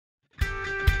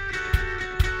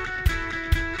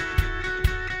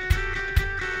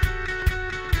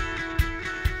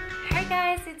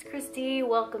it's Christy.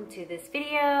 Welcome to this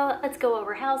video. Let's go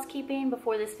over housekeeping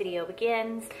before this video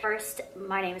begins. First,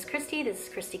 my name is Christy. This is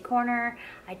Christy Corner.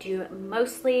 I do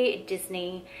mostly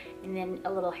Disney and then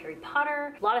a little Harry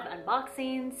Potter, a lot of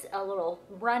unboxings, a little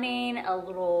running, a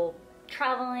little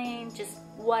traveling, just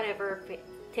whatever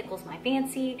tickles my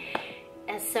fancy.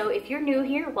 And so if you're new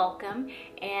here, welcome.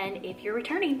 And if you're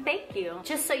returning, thank you.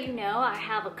 Just so you know, I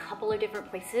have a couple of different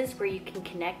places where you can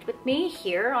connect with me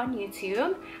here on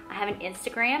YouTube. I have an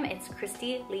Instagram, it's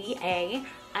Christy Lee A.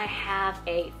 I have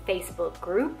a Facebook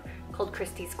group called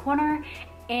Christy's Corner.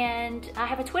 And I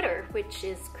have a Twitter, which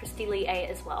is Christy Lee A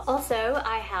as well. Also,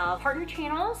 I have partner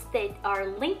channels that are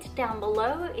linked down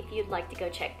below if you'd like to go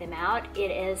check them out.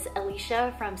 It is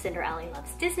Alicia from Cinder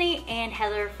Loves Disney and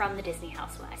Heather from the Disney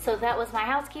Housewife. So that was my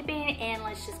housekeeping, and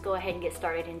let's just go ahead and get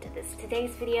started into this.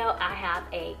 Today's video, I have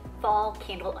a fall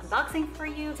candle unboxing for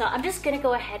you. So I'm just gonna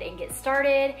go ahead and get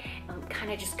started,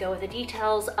 kind of just go with the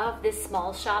details of this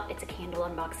small shop. It's a candle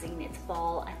unboxing, it's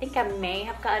fall. I think I may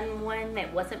have gotten one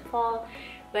that wasn't fall,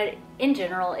 but in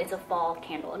general, it's a fall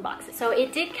candle unboxing. So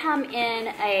it did come in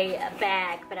a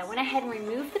bag, but I went ahead and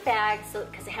removed the bag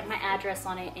because it had my address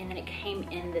on it, and then it came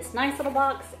in this nice little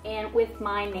box and with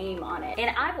my name on it.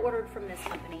 And I've ordered from this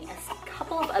company a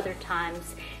couple of other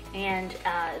times, and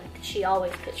she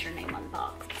always puts your name on the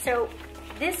box. So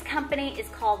this company is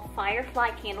called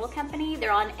FireFly Candle Co. They're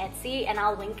on Etsy, and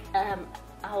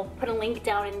I'll put a link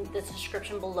down in the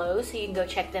description below so you can go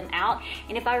check them out.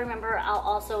 And if I remember, I'll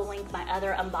also link my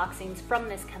other unboxings from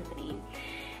this company.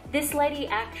 This lady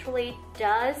actually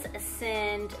does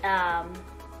send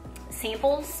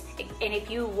samples, and if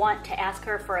you want to ask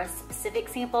her for a specific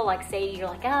sample, like say you're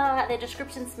like, the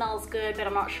description smells good, but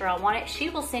I'm not sure I want it, she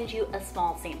will send you a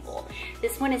small sample.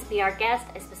 This one is Be Our Guest.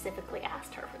 I specifically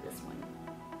asked her for this one.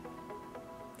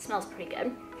 It smells pretty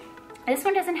good. This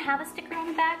one doesn't have a sticker on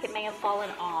the back. It may have fallen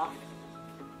off,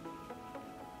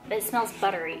 but it smells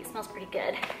buttery. It smells pretty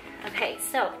good. Okay,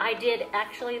 so I did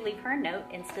actually leave her a note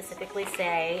and specifically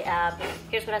say,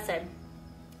 here's what I said.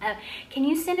 Can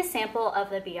you send a sample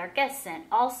of the Be Our Guest scent?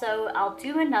 Also, I'll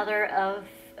do another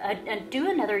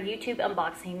YouTube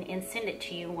unboxing and send it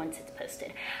to you once it's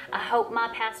posted. I hope my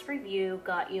past review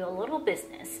got you a little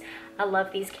business. I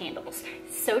love these candles.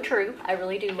 So true. I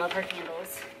really do love her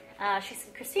candles. She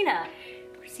said, Christina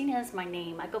is my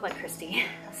name. I go by Christy.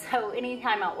 So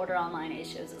anytime I order online, it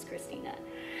shows as Christina.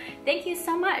 Thank you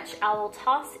so much. I will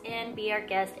toss in Be Our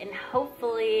Guest and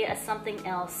hopefully something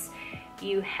else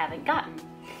you haven't gotten.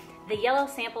 The yellow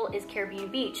sample is Caribbean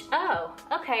Beach. Oh,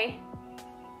 okay.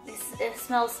 It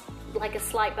smells like a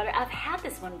slight butter. I've had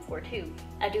this one before too.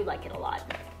 I do like it a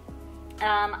lot.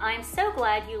 I'm so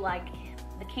glad you like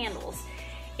the candles.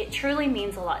 It truly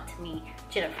means a lot to me,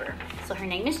 Jennifer. So her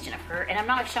name is Jennifer, and I'm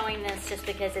not showing this just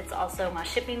because it's also my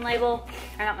shipping label,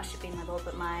 or not my shipping label,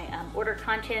 but my order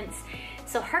contents.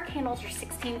 So her candles are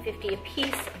 $16.50 a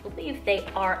piece. I believe they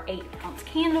are 8-ounce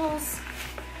candles,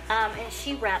 and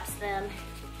she wraps them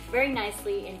very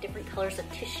nicely in different colors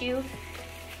of tissue.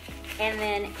 And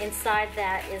then inside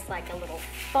that is like a little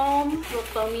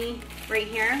foamy right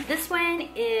here. This one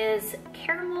is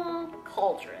Caramel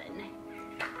Cauldron.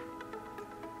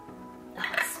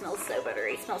 Oh, it smells so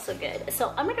buttery, it smells so good.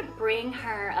 So I'm gonna bring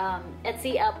her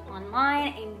Etsy up on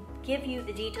mine and give you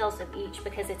the details of each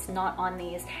because it's not on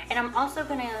these. And I'm also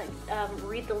gonna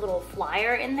read the little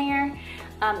flyer in there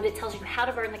that tells you how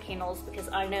to burn the candles, because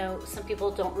I know some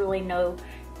people don't really know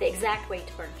the exact way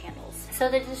to burn candles. So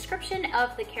the description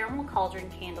of the Caramel Cauldron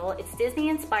candle, it's Disney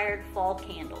inspired fall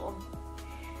candle.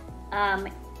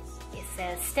 It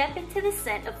says, step into the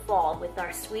scent of fall with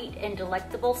our sweet and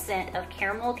delectable scent of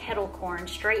caramel kettle corn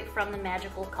straight from the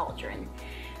magical cauldron.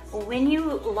 When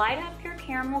you light up your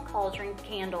Caramel Cauldron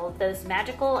candle, those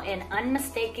magical and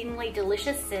unmistakably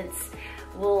delicious scents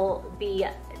will be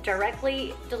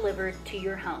directly delivered to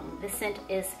your home. The scent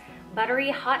is buttery,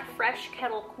 hot, fresh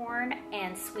kettle corn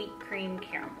and sweet cream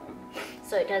caramel.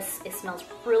 So it smells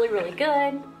really, really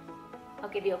good. I'll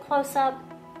give you a close-up.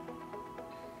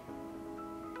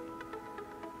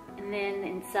 And then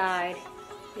inside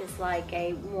is like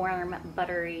a warm,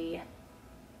 buttery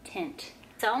tint.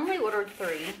 So I only ordered 3.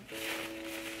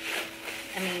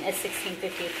 I mean, it's $16.50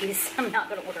 a piece. I'm not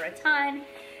gonna order a ton.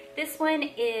 This one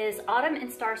is Autumn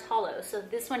and Stars Hollow. So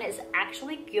this one is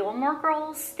actually Gilmore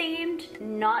Girls themed,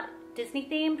 not Disney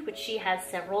themed, which she has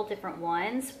several different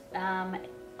ones.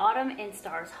 Autumn and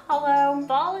Stars Hollow.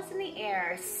 Fall is in the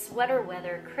air, sweater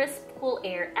weather, crisp, cool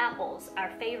air, apples.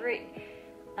 Our favorite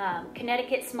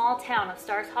Connecticut small town of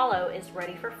Stars Hollow is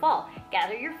ready for fall.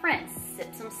 Gather your friends,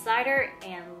 sip some cider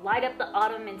and light up the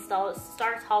autumn in Stars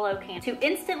Hollow can to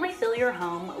instantly fill your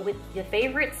home with the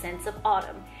favorite scents of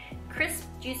autumn. Crisp,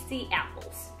 juicy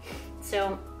apples.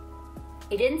 So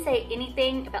it didn't say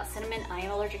anything about cinnamon. I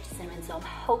am allergic to cinnamon, so I'm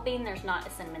hoping there's not a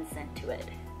cinnamon scent to it.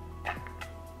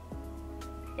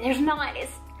 There's not. It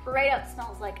straight up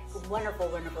smells like wonderful,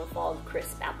 wonderful fall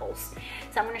crisp apples.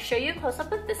 So I'm going to show you a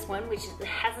close-up of this one, which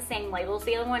has the same label as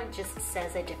the other one, just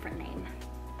says a different name.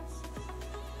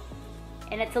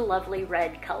 And it's a lovely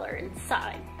red color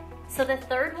inside. So the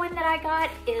third one that I got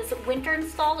is Winter in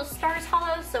Stars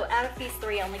Hollow. So out of these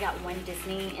three, I only got one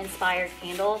Disney inspired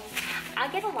candle. I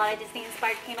get a lot of Disney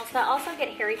inspired candles, but I also get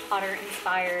Harry Potter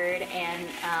inspired and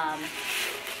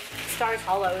Stars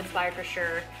Hollow inspired for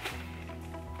sure.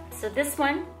 So this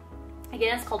one,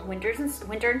 again, it's called Winter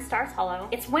in Stars Hollow.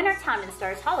 It's wintertime in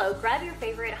Stars Hollow. Grab your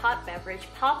favorite hot beverage,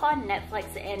 pop on Netflix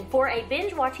and for a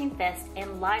binge watching fest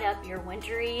and light up your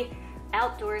wintry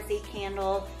outdoorsy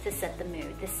candle to set the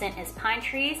mood. The scent is pine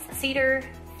trees, cedar,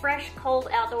 fresh, cold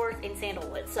outdoors, and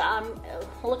sandalwood. So I'm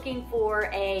looking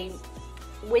for a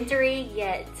wintry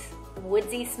yet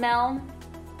woodsy smell.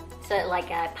 So like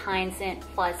a pine scent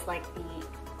plus like the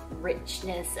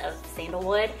richness of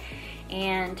sandalwood.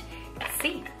 And let's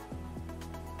see.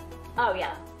 Oh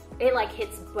yeah, it like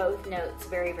hits both notes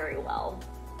very, very well.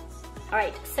 All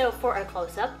right, so for a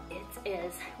close-up, it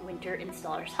is Winter in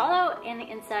Stars Hollow, and the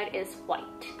inside is white.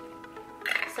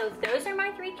 So those are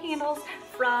my three candles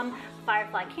from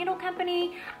FireFly Candle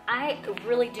Company. I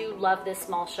really do love this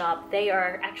small shop. They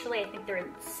are actually, I think they're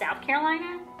in South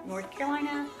Carolina, North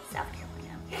Carolina, South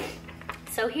Carolina.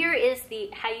 So here is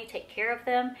how you take care of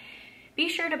them. Be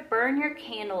sure to burn your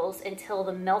candles until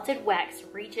the melted wax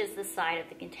reaches the side of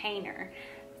the container.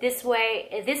 This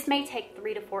way, this may take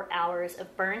 3 to 4 hours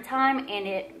of burn time, and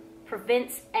it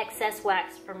prevents excess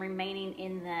wax from remaining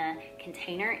in the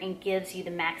container and gives you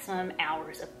the maximum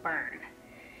hours of burn.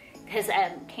 Because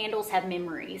candles have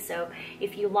memory, so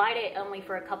if you light it only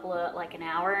for a couple of, like an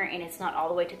hour, and it's not all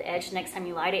the way to the edge, next time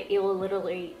you light it, it will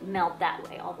literally melt that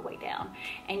way, all the way down,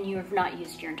 and you have not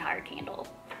used your entire candle.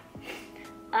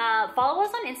 Follow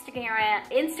us on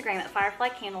Instagram at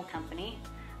FireFly Candle Company.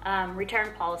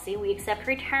 Return policy. We accept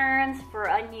returns for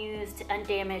unused,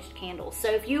 undamaged candles.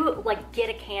 So if you like get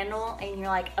a candle and you're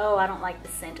like, oh, I don't like the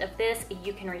scent of this,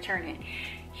 you can return it.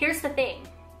 Here's the thing.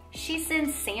 She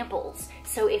sends samples.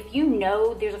 So if you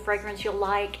know there's a fragrance you'll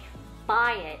like,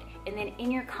 buy it. And then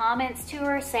in your comments to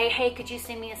her, say, hey, could you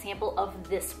send me a sample of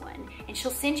this one? And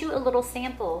she'll send you a little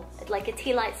sample, like a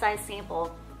tea light size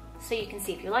sample, so you can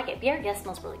see if you like it. Be Our Guest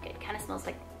smells really good. Kind of smells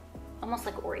like, almost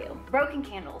like Oreo. Broken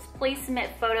candles. Please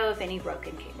submit photo of any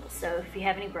broken candles. So if you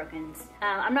have any brokens.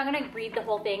 I'm not gonna read the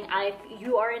whole thing. If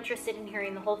you are interested in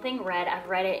hearing the whole thing read, I've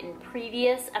read it in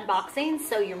previous unboxings,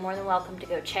 so you're more than welcome to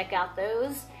go check out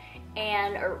those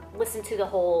or listen to the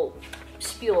whole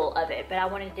spiel of it. But I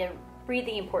wanted to read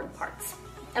the important parts.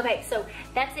 Okay, so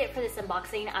that's it for this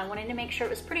unboxing. I wanted to make sure it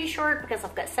was pretty short because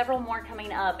I've got several more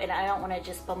coming up and I don't want to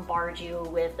just bombard you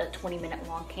with a 20-minute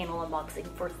long candle unboxing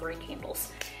for 3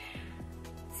 candles.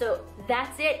 So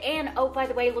that's it. And oh, by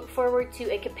the way, look forward to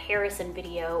a comparison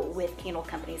video with candle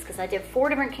companies because I did 4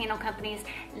 different candle companies.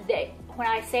 When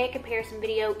I say a comparison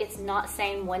video, it's not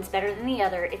saying one's better than the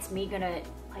other. It's me gonna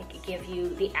like give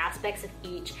you the aspects of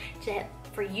each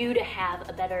for you to have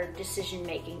a better decision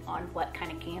making on what kind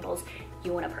of candles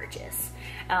you want to purchase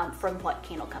from what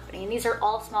candle company. And these are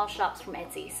all small shops from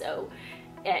Etsy, so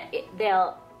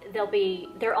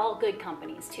they're all good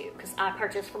companies too because I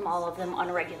purchase from all of them on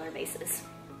a regular basis.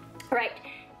 All right,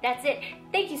 that's it.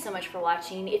 Thank you so much for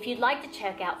watching. If you'd like to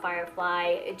check out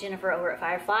FireFly, Jennifer over at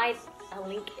FireFly, a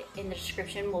link in the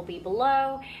description will be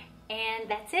below. And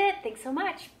that's it. Thanks so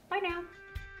much. Bye now.